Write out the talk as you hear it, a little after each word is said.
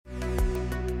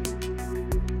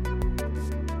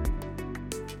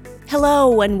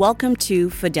Hello and welcome to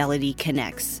Fidelity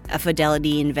Connects, a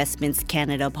Fidelity Investments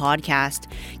Canada podcast,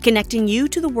 connecting you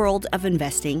to the world of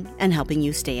investing and helping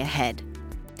you stay ahead.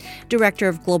 Director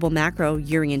of Global Macro,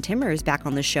 Jurrien Timmer, is back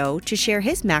on the show to share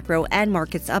his macro and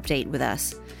markets update with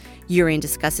us. Jurrien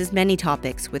discusses many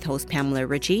topics with host Pamela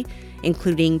Ritchie,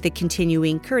 including the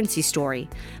continuing currency story,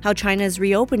 how China's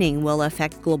reopening will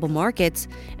affect global markets,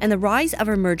 and the rise of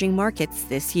emerging markets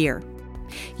this year.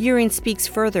 Jurrien speaks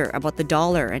further about the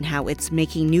dollar and how it's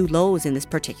making new lows in this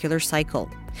particular cycle.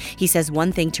 He says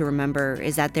one thing to remember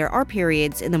is that there are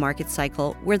periods in the market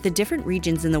cycle where the different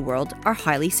regions in the world are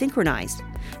highly synchronized.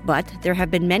 But there have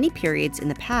been many periods in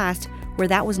the past where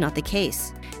that was not the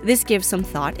case. This gives some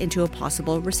thought into a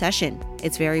possible recession.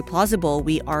 It's very plausible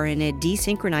we are in a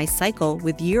desynchronized cycle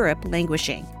with Europe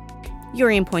languishing.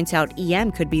 Jurrien points out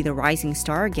EM could be the rising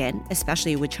star again,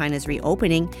 especially with China's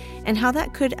reopening, and how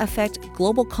that could affect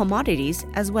global commodities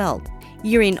as well.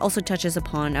 Jurrien also touches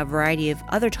upon a variety of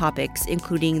other topics,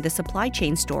 including the supply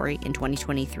chain story in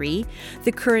 2023,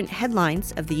 the current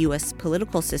headlines of the U.S.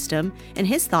 political system, and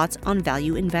his thoughts on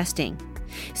value investing.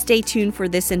 Stay tuned for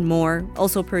this and more.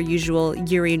 Also, per usual,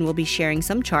 Jurrien will be sharing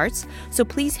some charts, so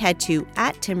please head to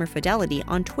 @TimmerFidelity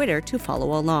on Twitter to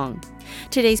follow along.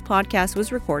 Today's podcast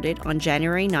was recorded on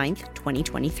January 9th,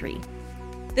 2023.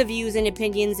 The views and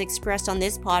opinions expressed on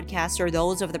this podcast are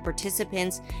those of the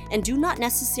participants and do not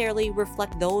necessarily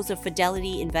reflect those of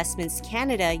Fidelity Investments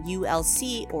Canada,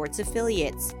 ULC, or its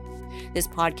affiliates. This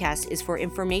podcast is for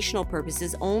informational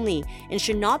purposes only and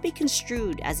should not be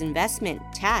construed as investment,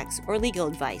 tax, or legal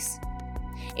advice.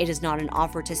 It is not an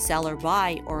offer to sell or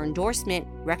buy or endorsement,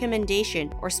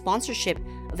 recommendation, or sponsorship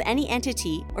of any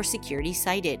entity or security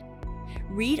cited.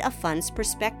 Read a fund's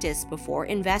prospectus before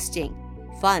investing.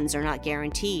 Funds are not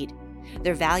guaranteed.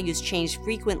 Their values change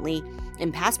frequently,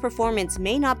 and past performance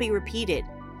may not be repeated.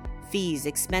 Fees,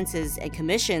 expenses, and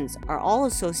commissions are all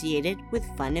associated with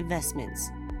fund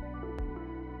investments.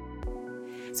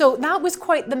 So that was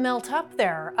quite the melt up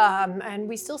there, and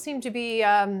we still seem to be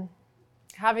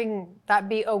having that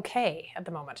be okay at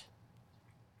the moment.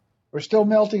 We're still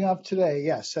melting up today,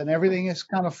 yes, and everything is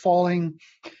kind of falling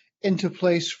into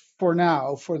place for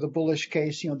now for the bullish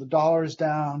case. The dollar's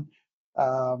down,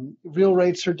 real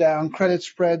rates are down, credit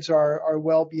spreads are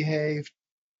well behaved,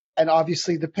 and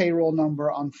obviously the payroll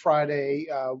number on Friday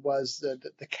was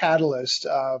the catalyst.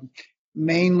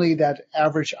 Mainly that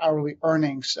average hourly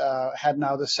earnings had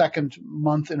now the second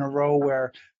month in a row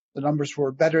where the numbers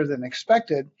were better than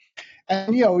expected.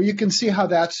 And, you can see how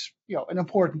that's, an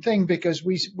important thing because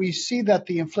we see that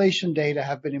the inflation data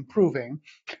have been improving.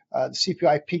 The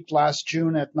CPI peaked last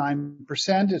June at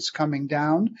 9%. It's coming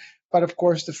down. But of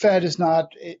course, the Fed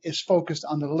is focused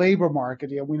on the labor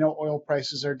market. We know oil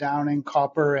prices are down in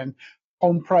copper and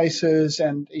home prices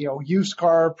and used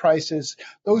car prices,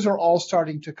 those are all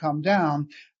starting to come down,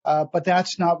 but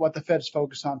that's not what the Fed's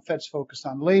focused on. Fed's focused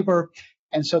on labor,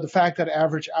 and so the fact that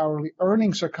average hourly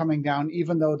earnings are coming down,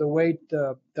 even though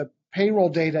the payroll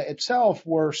data itself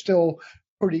were still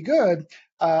pretty good,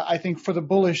 I think for the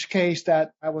bullish case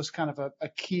that was kind of a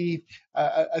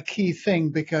key thing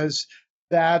because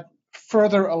that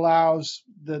further allows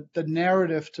the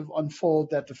narrative to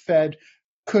unfold that the Fed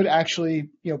could actually,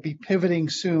 be pivoting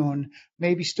soon,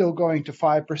 maybe still going to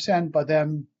 5%, but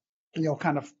then,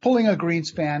 kind of pulling a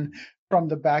Greenspan from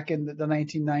the back in the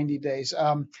 1990 days.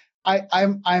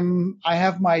 I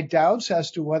have my doubts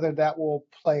as to whether that will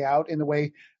play out in the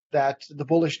way that the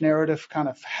bullish narrative kind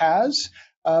of has.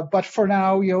 But for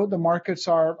now, the markets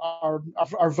are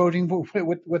voting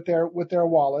with their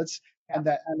wallets, and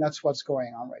that's what's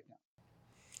going on right now.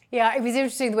 Yeah, it was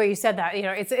interesting the way you said that.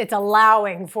 It's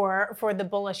allowing for the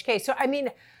bullish case. So I mean,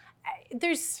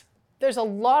 there's a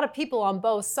lot of people on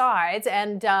both sides,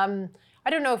 and I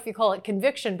don't know if you call it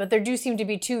conviction, but there do seem to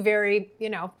be two very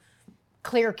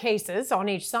clear cases on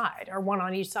each side, or one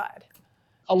on each side.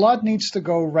 A lot needs to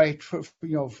go right for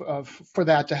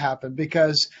that to happen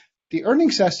because the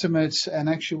earnings estimates, and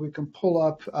actually we can pull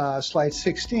up slide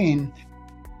 16.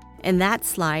 And that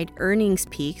slide, Earnings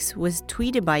Peaks, was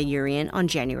tweeted by Jurrien on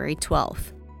January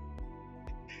 12th.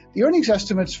 The earnings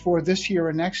estimates for this year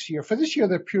and next year, for this year,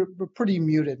 they're pretty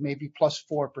muted, maybe plus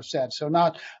 4%. So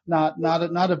not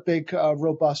a big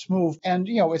robust move. And,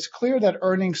 it's clear that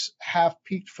earnings have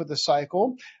peaked for the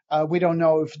cycle. We don't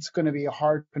know if it's going to be a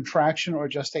hard contraction or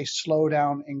just a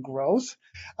slowdown in growth.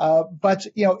 But,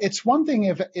 it's one thing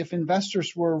if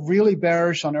investors were really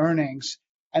bearish on earnings,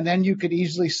 and then you could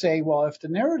easily say, well, if the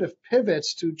narrative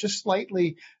pivots to just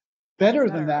slightly better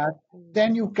than that,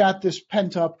 then you've got this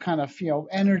pent up kind of,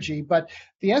 energy. But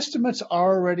the estimates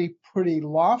are already pretty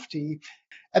lofty.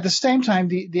 At the same time,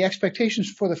 the expectations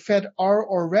for the Fed are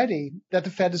already that the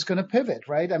Fed is going to pivot,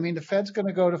 right? I mean, the Fed's going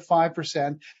to go to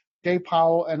 5%. Jay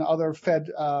Powell and other Fed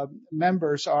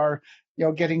members are,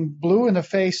 getting blue in the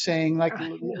face saying, like,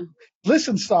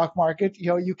 listen, stock market,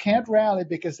 you can't rally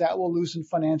because that will loosen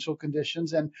financial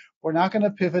conditions, and we're not going to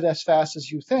pivot as fast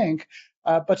as you think.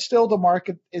 But still, the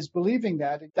market is believing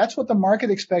that. That's what the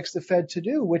market expects the Fed to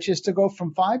do, which is to go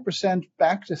from 5%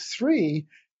 back to 3%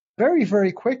 very,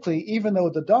 very quickly, even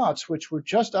though the dots, which were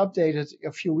just updated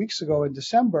a few weeks ago in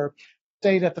December,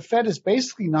 say that the Fed is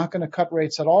basically not going to cut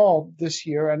rates at all this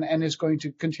year and is going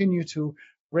to continue to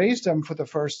raise them for the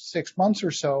first 6 months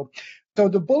or so. So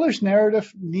the bullish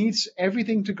narrative needs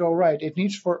everything to go right. It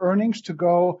needs for earnings to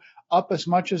go up as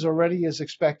much as already is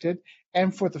expected,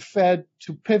 and for the Fed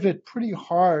to pivot pretty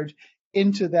hard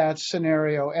into that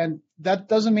scenario. And that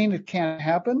doesn't mean it can't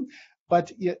happen,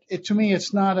 but to me,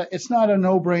 it's not a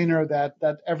no-brainer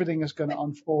that everything is going to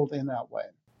unfold in that way.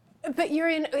 But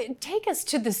Jurriën, take us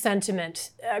to the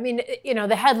sentiment. I mean,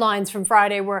 the headlines from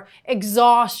Friday were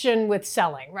exhaustion with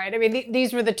selling, right? I mean,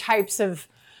 these were the types of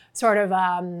sort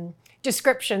of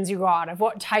descriptions you got of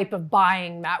what type of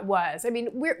buying that was. I mean,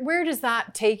 where does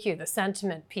that take you, the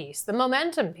sentiment piece, the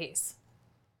momentum piece?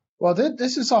 Well,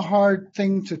 this is a hard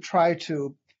thing to try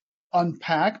to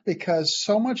unpack because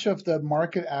so much of the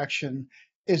market action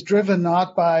is driven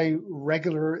not by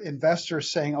regular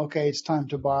investors saying, okay, it's time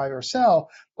to buy or sell,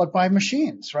 but by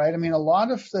machines, right? I mean, a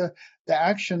lot of the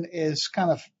action is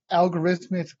kind of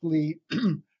algorithmically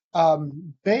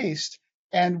based.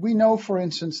 And we know, for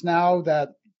instance, now that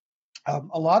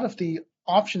a lot of the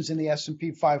options in the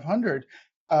S&P 500,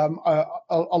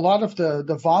 a lot of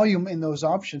the volume in those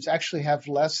options actually have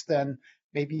less than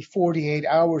maybe 48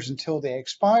 hours until they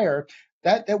expire.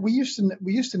 That we used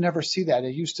to never see that.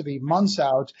 It used to be months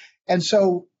out. And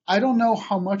so I don't know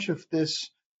how much of this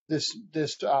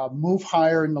move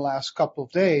higher in the last couple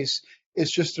of days is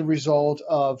just a result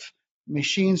of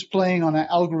machines playing on an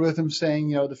algorithm saying,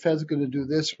 the Fed's going to do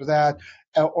this or that,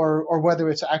 or whether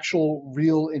it's actual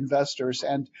real investors.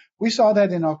 And we saw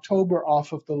that in October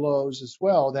off of the lows as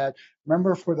well. That,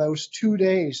 remember, for those 2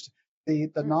 days,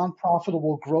 the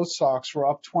non-profitable growth stocks were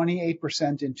up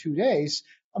 28% in 2 days.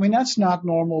 I mean, that's not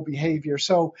normal behavior.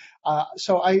 So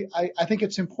I think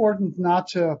it's important not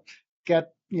to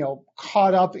get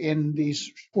caught up in these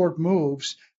short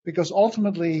moves, because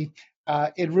ultimately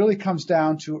it really comes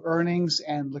down to earnings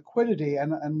and liquidity.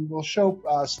 And we'll show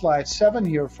slide 7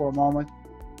 here for a moment.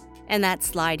 And that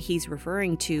slide he's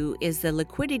referring to is the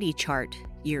liquidity chart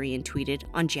Jurriën tweeted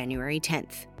on January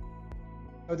 10th.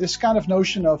 This kind of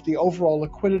notion of the overall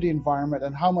liquidity environment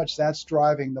and how much that's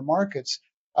driving the markets.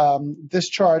 This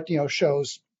chart,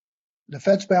 shows the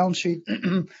Fed's balance sheet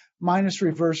minus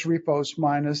reverse repos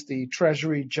minus the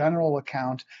Treasury general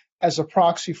account as a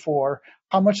proxy for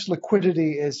how much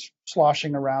liquidity is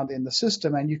sloshing around in the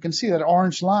system. And you can see that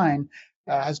orange line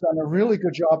has done a really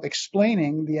good job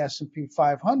explaining the S&P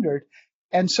 500.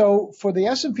 And so for the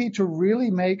S&P to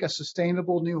really make a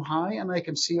sustainable new high, and I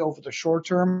can see over the short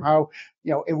term how,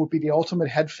 it would be the ultimate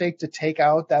head fake to take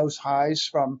out those highs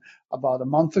from about a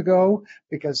month ago,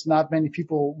 because not many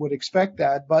people would expect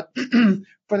that. But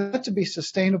for that to be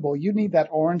sustainable, you need that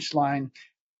orange line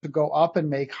to go up and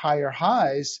make higher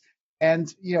highs.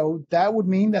 And, that would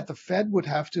mean that the Fed would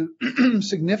have to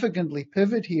significantly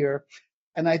pivot here.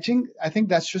 And I think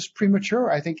that's just premature.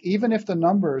 I think even if the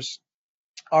numbers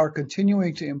are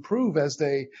continuing to improve as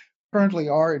they currently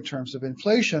are in terms of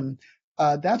inflation,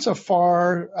 that's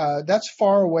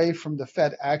far away from the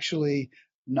Fed actually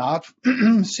not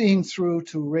seeing through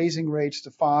to raising rates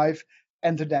to 5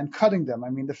 and to then cutting them. I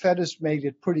mean, the Fed has made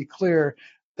it pretty clear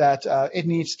that it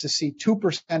needs to see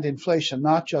 2% inflation,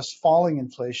 not just falling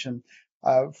inflation,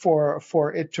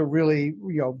 for it to really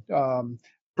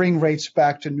bring rates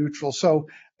back to neutral. So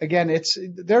again,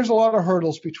 there's a lot of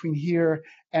hurdles between here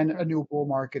and a new bull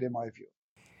market, in my view.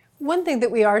 One thing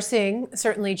that we are seeing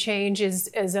certainly change is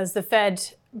as the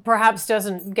Fed perhaps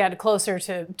doesn't get closer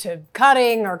to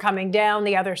cutting or coming down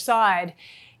the other side,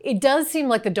 it does seem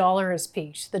like the dollar has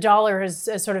peaked. The dollar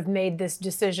has sort of made this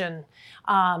decision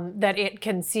that it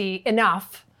can see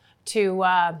enough to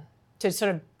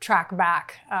sort of track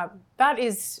back.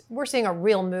 We're seeing a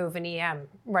real move in EM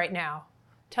right now.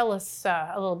 Tell us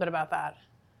a little bit about that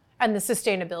and the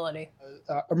sustainability.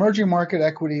 Emerging market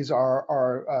equities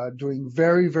are doing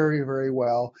very, very, very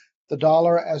well. The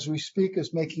dollar, as we speak,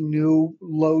 is making new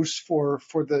lows for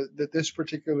this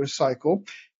particular cycle.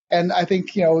 And I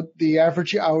think, the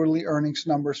average hourly earnings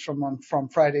numbers from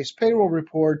Friday's payroll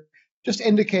report just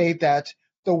indicate that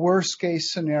the worst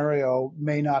case scenario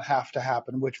may not have to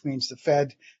happen, which means the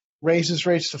Fed raises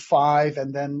rates to 5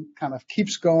 and then kind of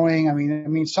keeps going. I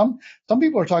mean, some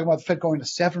people are talking about the Fed going to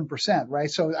 7%, right?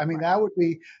 So, I mean, that would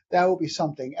be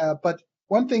something. But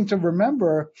one thing to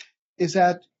remember is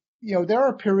that, there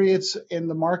are periods in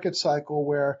the market cycle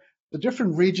where the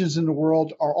different regions in the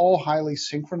world are all highly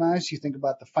synchronized. You think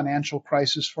about the financial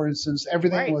crisis, for instance,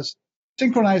 everything was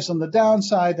synchronized on the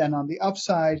downside and on the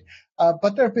upside.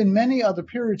 But there have been many other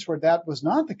periods where that was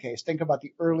not the case. Think about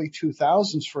the early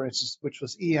 2000s, for instance, which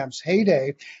was EM's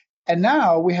heyday. And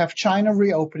now we have China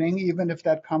reopening, even if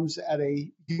that comes at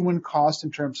a human cost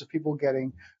in terms of people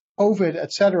getting COVID,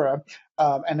 et cetera,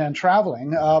 and then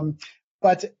traveling.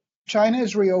 But China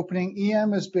is reopening.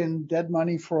 EM has been dead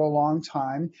money for a long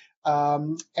time.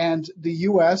 And the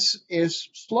U.S. is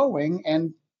slowing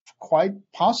and quite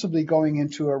possibly going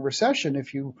into a recession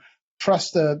if you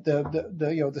trust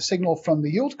the signal from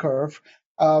the yield curve.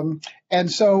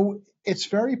 And so it's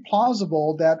very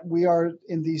plausible that we are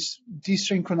in these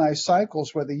desynchronized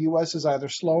cycles where the U.S. is either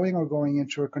slowing or going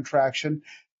into a contraction.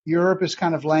 Europe is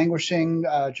kind of languishing,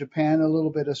 Japan a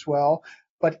little bit as well.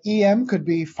 But EM could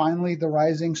be finally the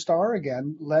rising star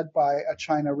again, led by a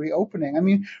China reopening. I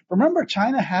mean, remember,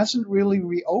 China hasn't really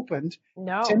reopened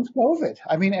since COVID.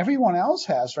 I mean, everyone else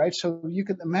has, right? So you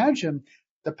can imagine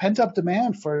the pent-up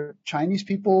demand for Chinese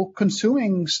people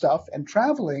consuming stuff and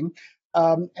traveling.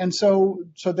 And so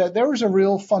that there is a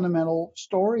real fundamental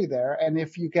story there. And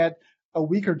if you get a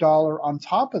weaker dollar on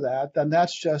top of that, then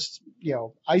that's just,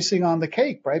 icing on the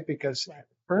cake, right? Because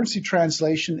currency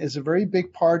translation is a very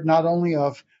big part, not only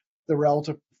of the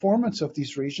relative performance of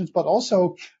these regions, but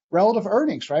also relative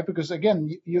earnings, right? Because again,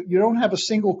 you don't have a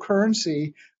single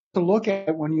currency to look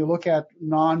at when you look at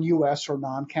non-US or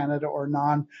non-Canada or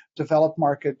non-developed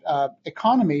market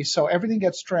economies. So everything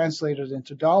gets translated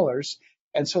into dollars.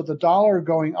 And so the dollar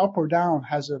going up or down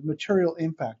has a material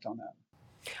impact on that.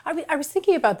 I was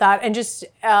thinking about that, and just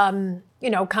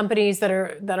companies that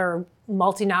are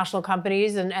multinational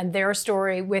companies and their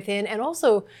story within, and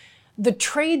also the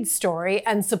trade story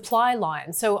and supply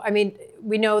line. So, I mean,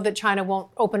 we know that China won't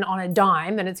open on a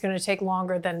dime, and it's going to take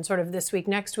longer than sort of this week,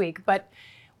 next week. But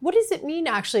what does it mean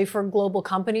actually for global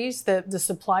companies? The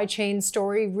supply chain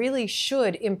story really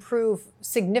should improve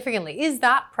significantly. Is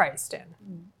that priced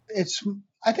in?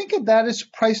 I think that is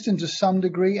priced in to some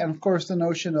degree, and of course the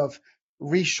notion of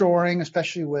reshoring,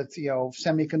 especially with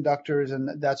semiconductors,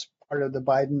 and that's part of the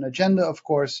Biden agenda, of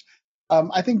course.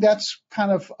 I think that's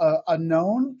kind of a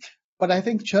known, but I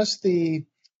think just the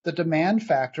demand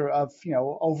factor of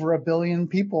over 1 billion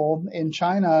people in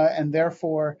China, and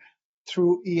therefore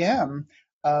through EM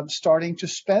starting to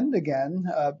spend again,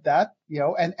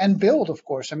 and build, of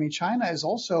course. I mean, China is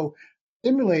also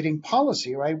stimulating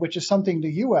policy, right, which is something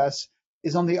the U.S.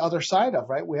 is on the other side of,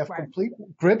 right? We have complete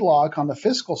gridlock on the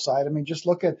fiscal side. I mean, just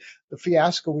look at the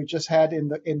fiasco we just had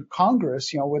in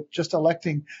Congress, with just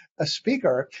electing a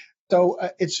speaker. So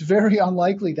it's very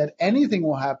unlikely that anything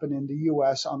will happen in the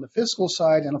U.S. on the fiscal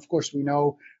side. And of course, we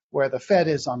know where the Fed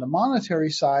is on the monetary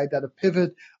side, that a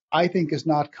pivot, I think, is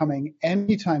not coming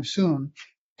anytime soon.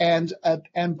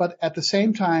 But at the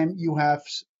same time, you have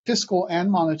fiscal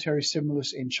and monetary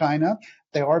stimulus in China.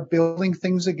 They are building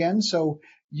things again. So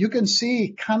you can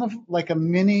see kind of like a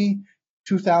mini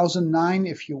 2009,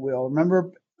 if you will.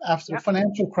 Remember, after the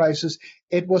financial crisis,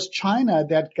 it was China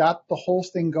that got the whole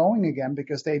thing going again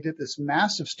because they did this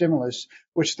massive stimulus,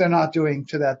 which they're not doing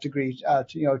to that degree,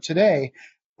 today.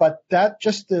 But that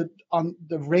just on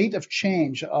the rate of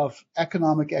change of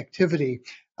economic activity,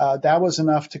 that was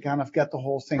enough to kind of get the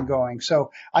whole thing going.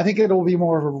 So I think it'll be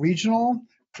more of a regional,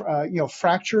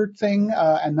 fractured thing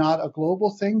and not a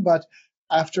global thing. But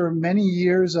after many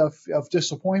years of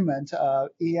disappointment,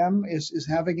 EM is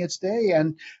having its day,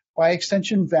 and by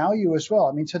extension, value as well.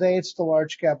 I mean, today it's the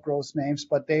large cap growth names,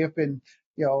 but they have been,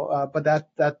 but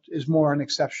that is more an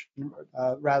exception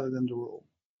rather than the rule.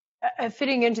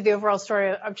 Fitting into the overall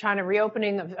story of China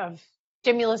reopening, of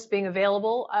stimulus being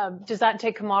available, does that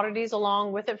take commodities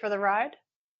along with it for the ride?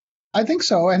 I think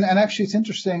so, and actually it's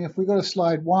interesting. If we go to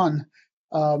slide 1.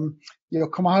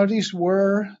 Commodities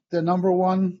were the number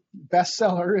one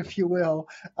bestseller, if you will,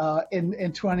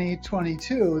 in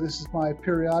 2022. This is my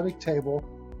periodic table.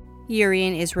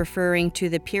 Jurrien is referring to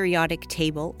the periodic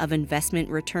table of investment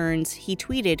returns he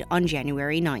tweeted on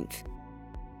January 9th.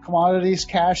 Commodities,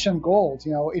 cash, and gold.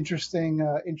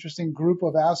 Interesting group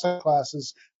of asset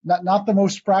classes. Not the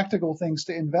most practical things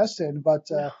to invest in, but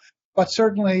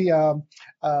certainly,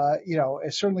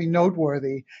 it's certainly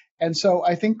noteworthy. And so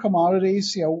I think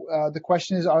commodities, the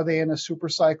question is, are they in a super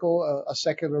cycle, a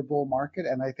secular bull market?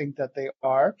 And I think that they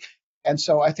are. And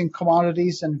so I think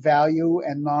commodities and value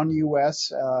and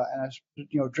non-U.S. And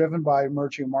driven by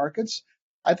emerging markets,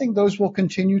 I think those will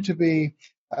continue to be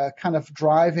kind of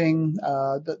driving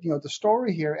the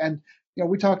story here. And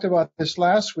we talked about this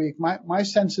last week. My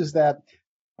sense is that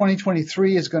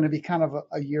 2023 is going to be kind of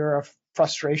a year of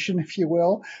frustration, if you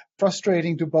will,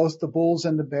 frustrating to both the bulls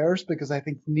and the bears, because I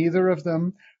think neither of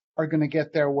them are going to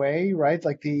get their way, right?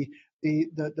 Like the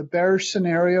bearish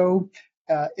scenario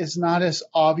is not as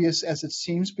obvious as it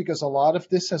seems, because a lot of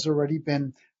this has already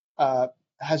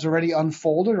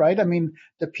unfolded, right? I mean,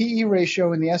 the PE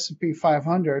ratio in the S&P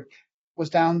 500 was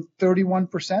down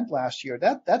 31% last year.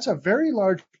 That's a very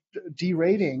large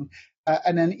derating.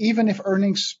 And then even if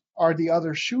earnings are the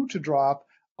other shoe to drop,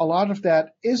 a lot of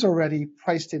that is already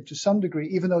priced in to some degree,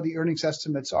 even though the earnings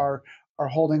estimates are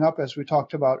holding up, as we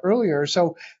talked about earlier.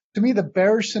 So to me, the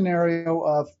bearish scenario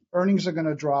of earnings are going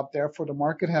to drop, therefore the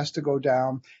market has to go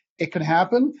down. It can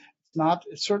happen.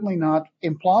 It's certainly not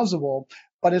implausible,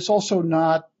 but it's also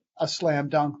not a slam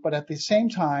dunk. But at the same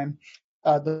time,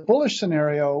 the bullish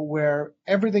scenario where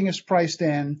everything is priced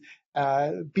in,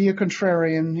 be a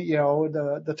contrarian,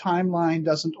 the timeline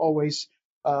doesn't always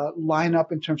line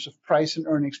up in terms of price and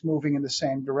earnings moving in the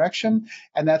same direction.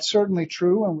 And that's certainly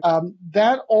true. And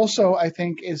that also, I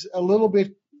think, is a little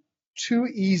bit too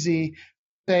easy to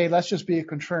say, let's just be a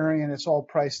contrarian, it's all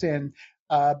priced in.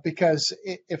 Because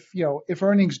if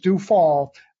earnings do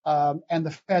fall and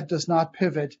the Fed does not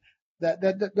pivot,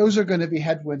 that those are going to be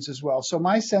headwinds as well. So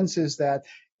my sense is that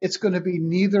it's going to be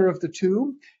neither of the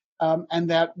two. And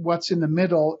that what's in the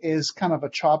middle is kind of a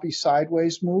choppy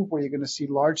sideways move where you're going to see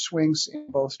large swings in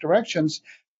both directions.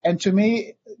 And to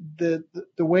me, the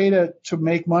way to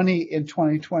make money in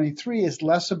 2023 is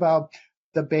less about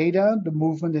the beta, the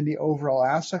movement in the overall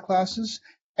asset classes,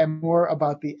 and more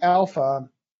about the alpha,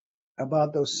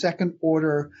 about those second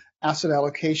order asset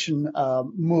allocation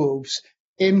moves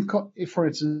for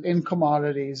instance, in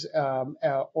commodities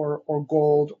or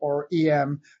gold or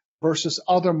EM versus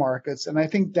other markets. And I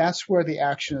think that's where the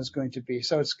action is going to be.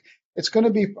 So it's going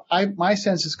to be, my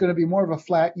sense is going to be more of a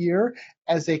flat year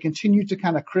as they continue to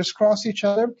kind of crisscross each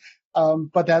other.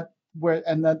 But that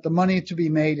the money to be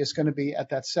made is going to be at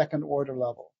that second order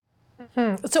level.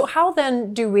 Mm-hmm. So how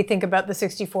then do we think about the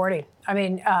 60-40? I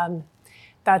mean,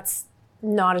 that's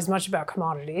not as much about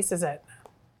commodities, is it?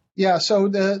 Yeah. So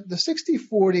the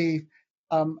 60-40,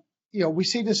 we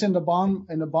see this in the bond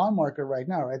market right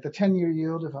now, right? The 10-year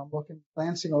yield, if I'm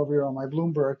glancing over here on my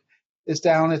Bloomberg, is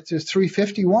down at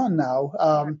 351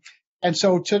 now. And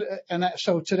so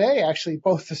today, actually,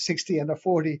 both the 60 and the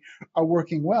 40 are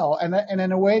working well. And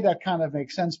in a way that kind of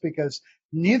makes sense because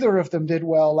neither of them did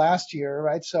well last year,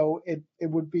 right? So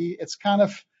it's kind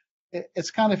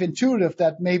of intuitive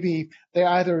that maybe they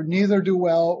either neither do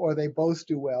well or they both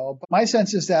do well. But my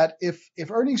sense is that if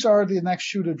earnings are the next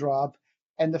shoe to drop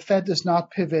and the Fed does not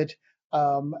pivot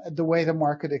the way the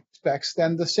market expects,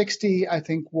 then the 60, I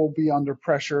think, will be under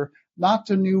pressure, not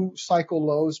to new cycle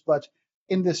lows, but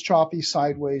in this choppy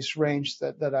sideways range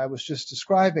that I was just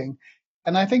describing.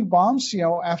 And I think bonds,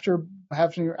 after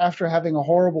having a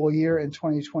horrible year in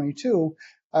 2022,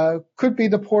 could be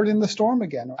the port in the storm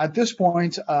again. At this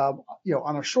point, on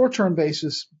a short-term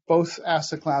basis, both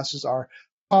asset classes are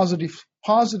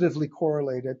positively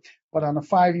correlated, but on a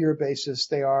 5-year basis,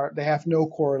 they have no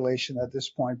correlation at this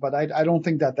point. But I don't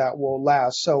think that will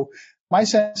last. So my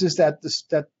sense is that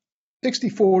that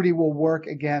 60-40 will work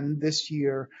again this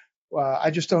year.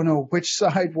 I just don't know which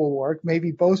side will work.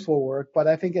 Maybe both will work, but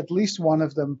I think at least one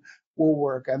of them will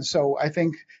work. And so I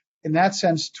think in that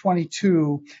sense,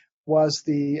 22 was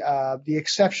the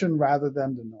exception rather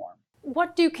than the norm.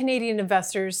 What do Canadian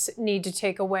investors need to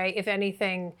take away, if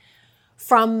anything,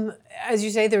 from, as you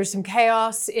say, there was some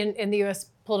chaos in the U.S.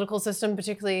 political system,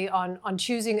 particularly on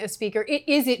choosing a speaker?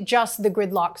 Is it just the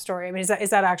gridlock story? I mean, is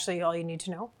that actually all you need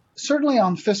to know? Certainly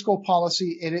on fiscal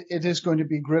policy, it is going to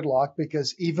be gridlock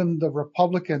because even the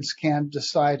Republicans can't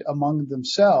decide among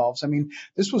themselves. I mean,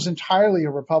 this was entirely a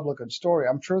Republican story.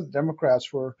 I'm sure the Democrats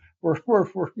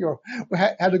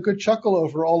had a good chuckle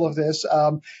over all of this.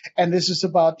 And this is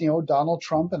about, Donald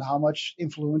Trump and how much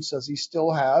influence does he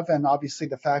still have? And obviously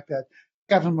the fact that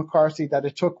Kevin McCarthy, that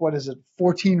it took,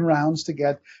 14 rounds to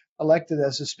get elected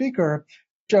as a speaker,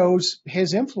 shows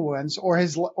his influence or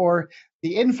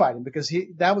the infighting, because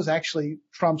that was actually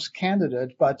Trump's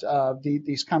candidate, but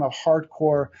these kind of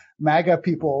hardcore MAGA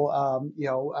people,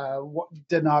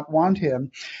 did not want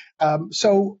him.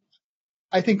 So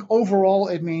I think overall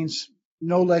it means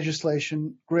no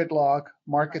legislation, gridlock.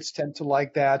 Markets tend to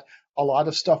like that. A lot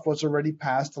of stuff was already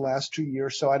passed the last 2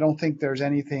 years, so I don't think there's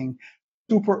anything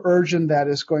super urgent that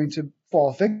is going to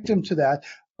fall victim to that.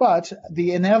 But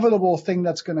the inevitable thing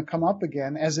that's going to come up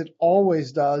again, as it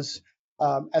always does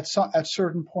at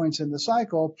certain points in the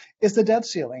cycle, is the debt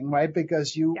ceiling, right?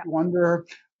 Because you wonder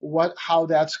how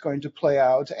that's going to play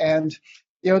out. And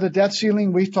the debt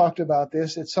ceiling, we've talked about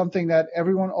this. It's something that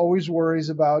everyone always worries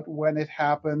about when it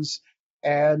happens,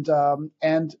 and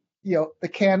the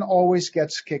can always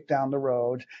gets kicked down the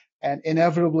road, and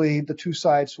inevitably the two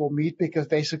sides will meet because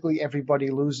basically everybody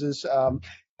loses.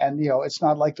 And it's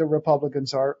not like the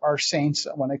Republicans are saints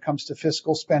when it comes to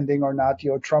fiscal spending or not.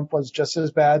 Trump was just as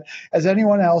bad as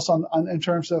anyone else in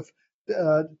terms of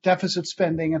deficit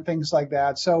spending and things like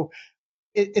that. So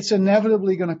it's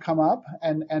inevitably going to come up,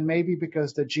 and maybe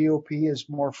because the GOP is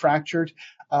more fractured,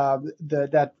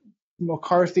 that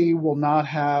McCarthy will not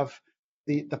have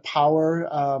the power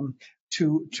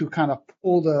to kind of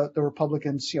pull the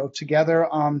Republicans together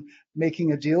on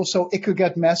making a deal. So it could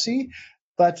get messy,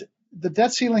 but the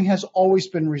debt ceiling has always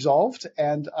been resolved,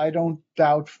 and I don't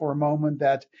doubt for a moment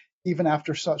that even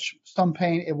after some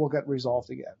pain, it will get resolved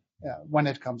again when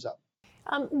it comes up.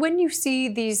 When you see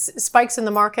these spikes in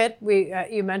the market,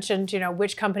 you mentioned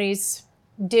which companies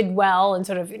did well and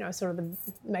sort of the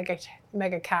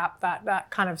mega cap, that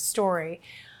kind of story.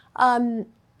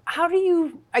 How do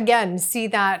you again see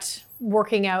that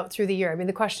working out through the year? I mean,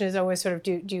 the question is always sort of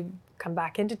do you come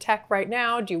back into tech right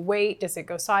now? Do you wait? Does it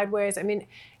go sideways? I mean,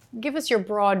 give us your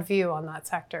broad view on that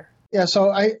sector. Yeah, so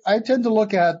I tend to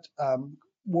look at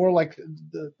more like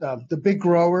the big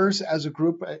growers as a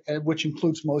group, which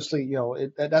includes mostly,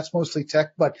 that's mostly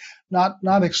tech, but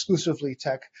not exclusively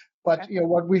tech. But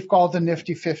what we've called the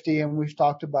Nifty 50, and we've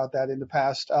talked about that in the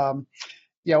past.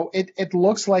 It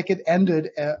looks like it ended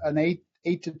an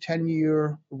 8 to 10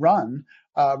 year run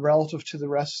relative to the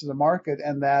rest of the market,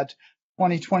 and that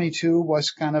 2022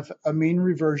 was kind of a mean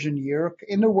reversion year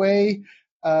in a way.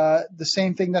 The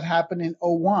same thing that happened in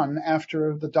 2001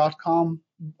 after the dot-com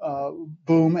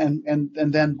boom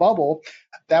and then bubble.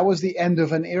 That was the end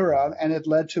of an era, and it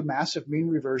led to massive mean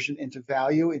reversion into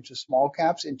value, into small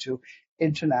caps, into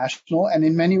international. And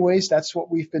in many ways, that's what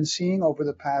we've been seeing over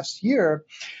the past year.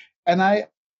 And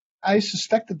I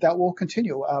suspect that will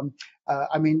continue.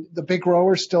 I mean, the big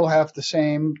growers still have the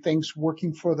same things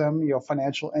working for them,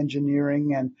 financial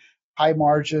engineering and high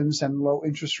margins and low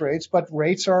interest rates, but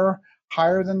rates are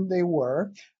higher than they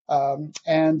were.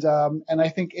 And I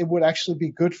think it would actually be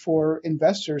good for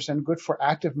investors and good for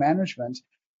active management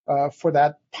for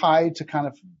that pie to kind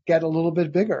of get a little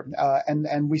bit bigger.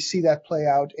 And we see that play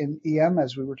out in EM,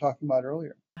 as we were talking about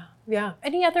earlier. Yeah.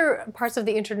 Any other parts of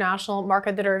the international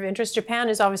market that are of interest? Japan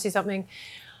is obviously something,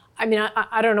 I mean,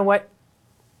 I don't know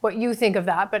what you think of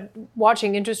that, but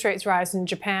watching interest rates rise in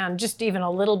Japan, just even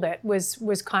a little bit,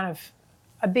 was kind of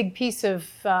a big piece of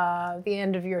the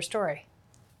end of your story.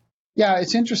 Yeah,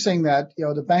 it's interesting that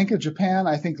the Bank of Japan,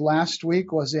 I think last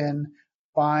week, was in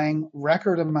buying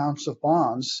record amounts of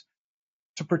bonds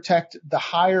to protect the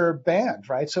higher band,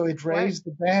 right? So it raised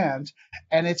the band,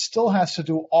 and it still has to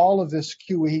do all of this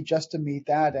QE just to meet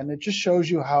that, and it just shows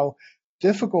you how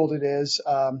difficult it is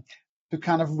to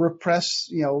kind of repress,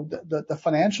 the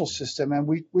financial system. And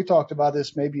we talked about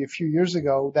this maybe a few years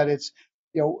ago, that it's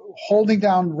holding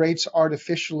down rates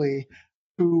artificially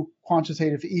through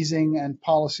quantitative easing and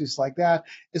policies like that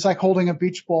is like holding a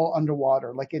beach ball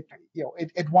underwater. Like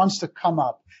it wants to come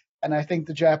up. And I think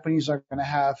the Japanese are going to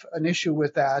have an issue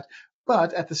with that.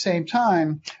 But at the same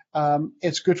time,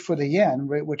 it's good for the yen,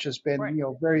 which has been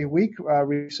very weak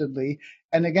recently.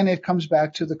 And again, it comes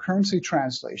back to the currency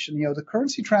translation. The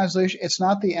currency translation, it's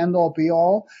not the end all be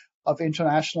all of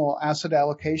international asset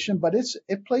allocation, but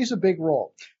it plays a big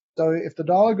role. So if the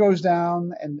dollar goes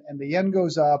down and the yen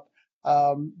goes up,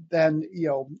 then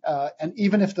and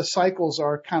even if the cycles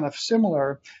are kind of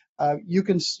similar, you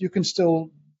can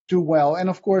still do well. And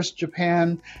of course,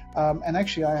 Japan, and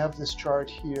actually I have this chart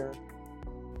here.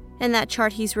 And that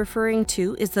chart he's referring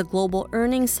to is the global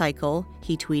earnings cycle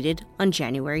he tweeted on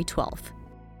January 12th.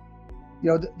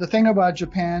 The thing about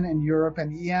Japan and Europe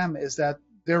and EM is that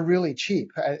they're really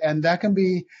cheap, and that can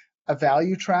be a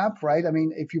value trap, right? I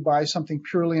mean, if you buy something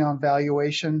purely on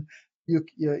valuation,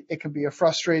 it can be a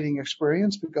frustrating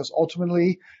experience because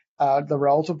ultimately the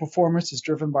relative performance is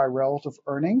driven by relative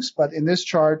earnings. But in this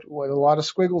chart, with a lot of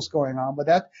squiggles going on, but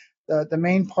that the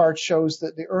main part shows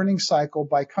that the earnings cycle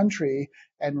by country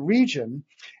and region.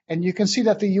 And you can see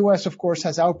that the U.S., of course,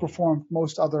 has outperformed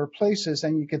most other places,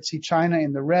 and you can see China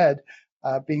in the red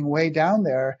being way down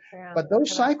there. Yeah, but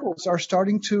those cycles are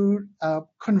starting to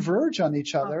converge on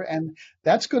each other, and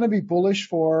that's going to be bullish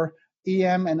for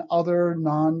EM and other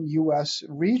non-U.S.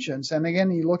 regions. And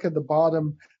again, you look at the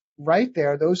bottom right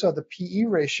there, those are the PE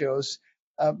ratios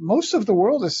most of the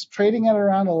world is trading at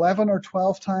around 11 or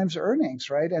 12 times earnings,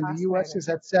 right? And the US is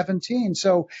at 17.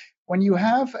 So when you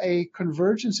have a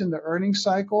convergence in the earnings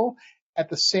cycle at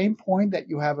the same point that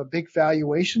you have a big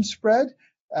valuation spread,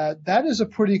 that is a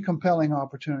pretty compelling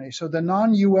opportunity. So the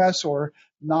non-US or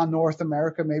non-North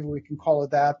America, maybe we can call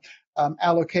it that,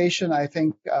 allocation, I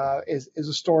think, is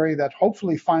a story that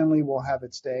hopefully finally will have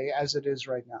its day as it is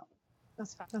right now.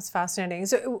 That's fascinating.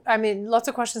 So, I mean, lots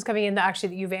of questions coming in that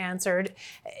you've answered.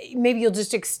 Maybe you'll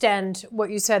just extend what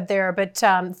you said there, but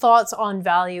thoughts on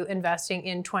value investing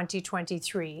in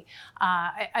 2023.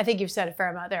 I think you've said a fair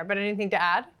amount there, but anything to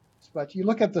add? But you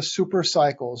look at the super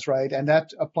cycles, right? And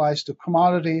that applies to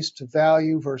commodities, to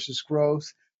value versus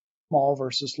growth, small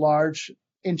versus large,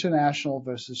 international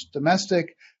versus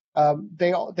domestic.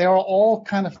 They are all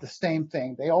kind of the same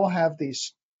thing. They all have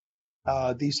these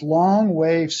long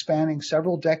waves spanning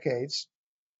several decades.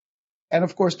 And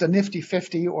of course, the Nifty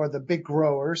 50 or the big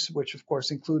growers, which of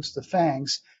course includes the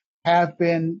FANGs, have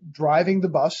been driving the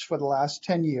bus for the last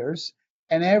 10 years.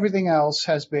 And everything else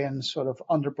has been sort of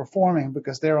underperforming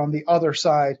because they're on the other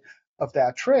side of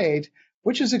that trade,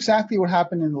 which is exactly what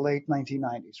happened in the late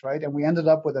 1990s, right? And we ended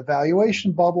up with a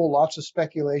valuation bubble, lots of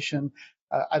speculation.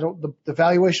 The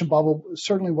valuation bubble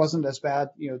certainly wasn't as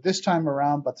bad, this time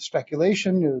around, but the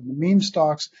speculation, the meme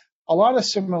stocks, a lot of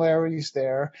similarities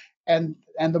there. And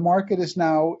the market is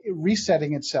now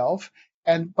resetting itself.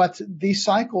 But these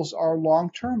cycles are long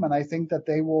term, and I think that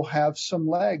they will have some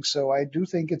legs. So I do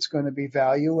think it's going to be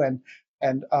value and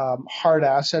hard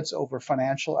assets over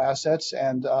financial assets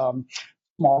and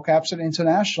small caps and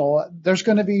international. There's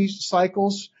going to be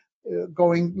cycles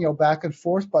going back and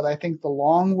forth, but I think the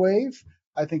long wave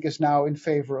I think is now in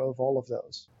favor of all of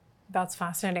those. That's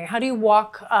fascinating. How do you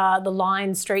walk the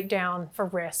line straight down for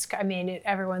risk? I mean,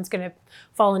 everyone's going to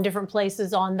fall in different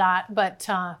places on that, but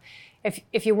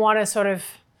if you want to sort of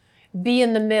be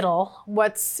in the middle,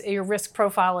 what's your risk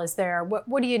profile is there?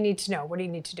 What do you need to know? What do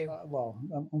you need to do? Well,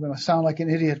 I'm going to sound like an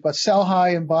idiot, but sell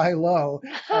high and buy low.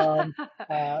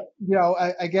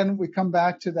 Again, we come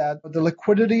back to that. The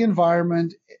liquidity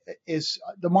environment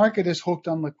the market is hooked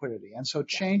on liquidity. And so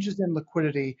changes in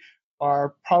liquidity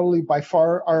are probably by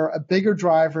far a bigger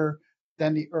driver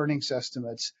than the earnings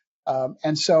estimates.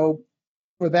 And so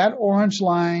for that orange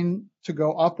line to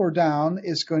go up or down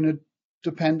is going to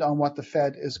depend on what the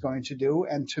Fed is going to do.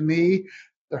 And to me,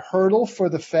 the hurdle for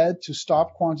the Fed to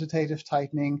stop quantitative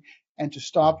tightening and to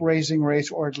stop raising rates,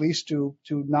 or at least to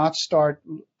not start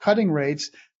cutting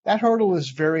rates, that hurdle is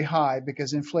very high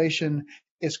because inflation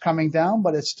is coming down,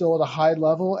 but it's still at a high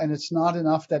level, and it's not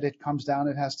enough that it comes down.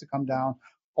 It has to come down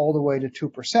all the way to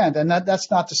 2%. And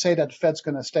that's not to say that the Fed's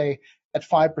going to stay at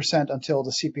 5% until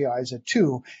the CPI is at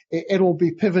 2%. It'll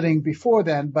be pivoting before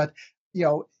then, but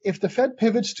if the Fed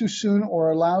pivots too soon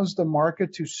or allows the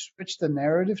market to switch the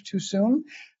narrative too soon,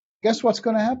 guess what's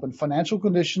going to happen? Financial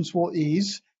conditions will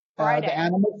ease. The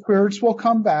animal spirits will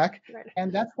come back. Right.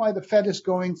 And that's why the Fed is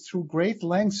going through great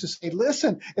lengths to say,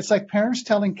 listen, it's like parents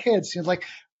telling kids, like,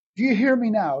 do you hear me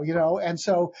now? And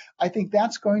so I think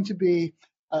that's going to be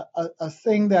a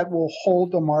thing that will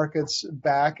hold the markets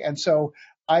back. And so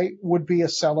I would be a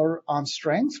seller on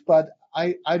strength, but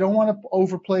I don't want to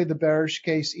overplay the bearish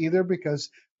case either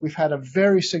because we've had a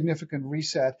very significant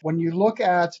reset. When you look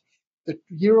at the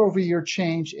year-over-year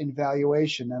change in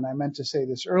valuation, and I meant to say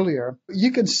this earlier,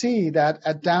 you can see that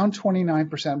at down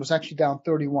 29%, was actually down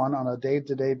 31 on a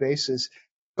day-to-day basis,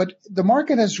 but the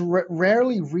market has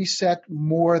rarely reset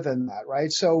more than that,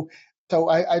 right? So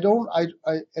I don't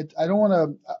want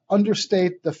to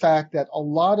understate the fact that a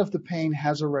lot of the pain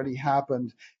has already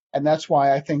happened. And that's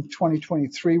why I think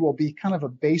 2023 will be kind of a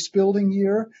base building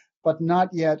year, but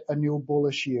not yet a new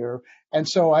bullish year. And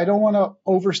so I don't want to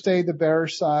overstay the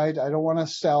bearish side. I don't want to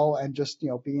sell and just,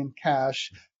 be in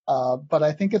cash. But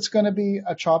I think it's going to be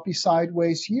a choppy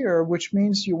sideways year, which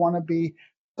means you want to be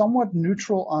somewhat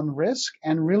neutral on risk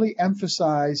and really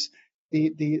emphasize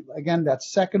again, that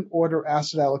second order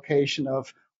asset allocation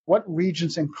of what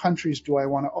regions and countries do I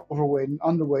want to overweight and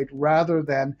underweight rather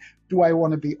than do I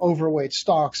want to be overweight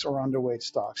stocks or underweight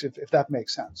stocks, if that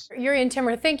makes sense. Jurrien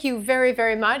Timmer, thank you very,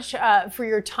 very much for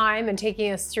your time and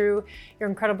taking us through your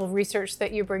incredible research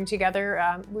that you bring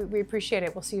together. We appreciate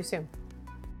it. We'll see you soon.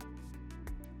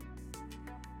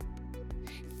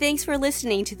 Thanks for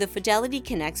listening to the Fidelity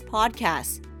Connects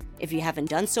podcast. If you haven't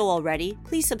done so already,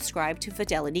 please subscribe to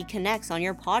Fidelity Connects on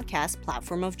your podcast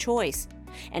platform of choice.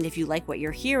 And if you like what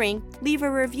you're hearing, leave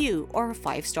a review or a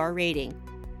 5-star rating.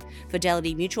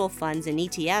 Fidelity mutual funds and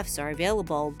ETFs are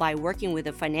available by working with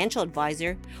a financial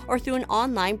advisor or through an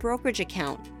online brokerage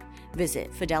account.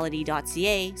 Visit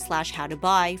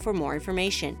fidelity.ca/howtobuy for more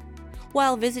information.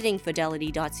 While visiting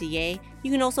fidelity.ca,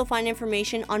 you can also find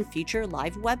information on future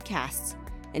live webcasts.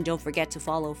 And don't forget to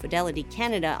follow Fidelity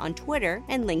Canada on Twitter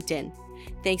and LinkedIn.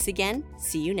 Thanks again.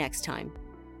 See you next time.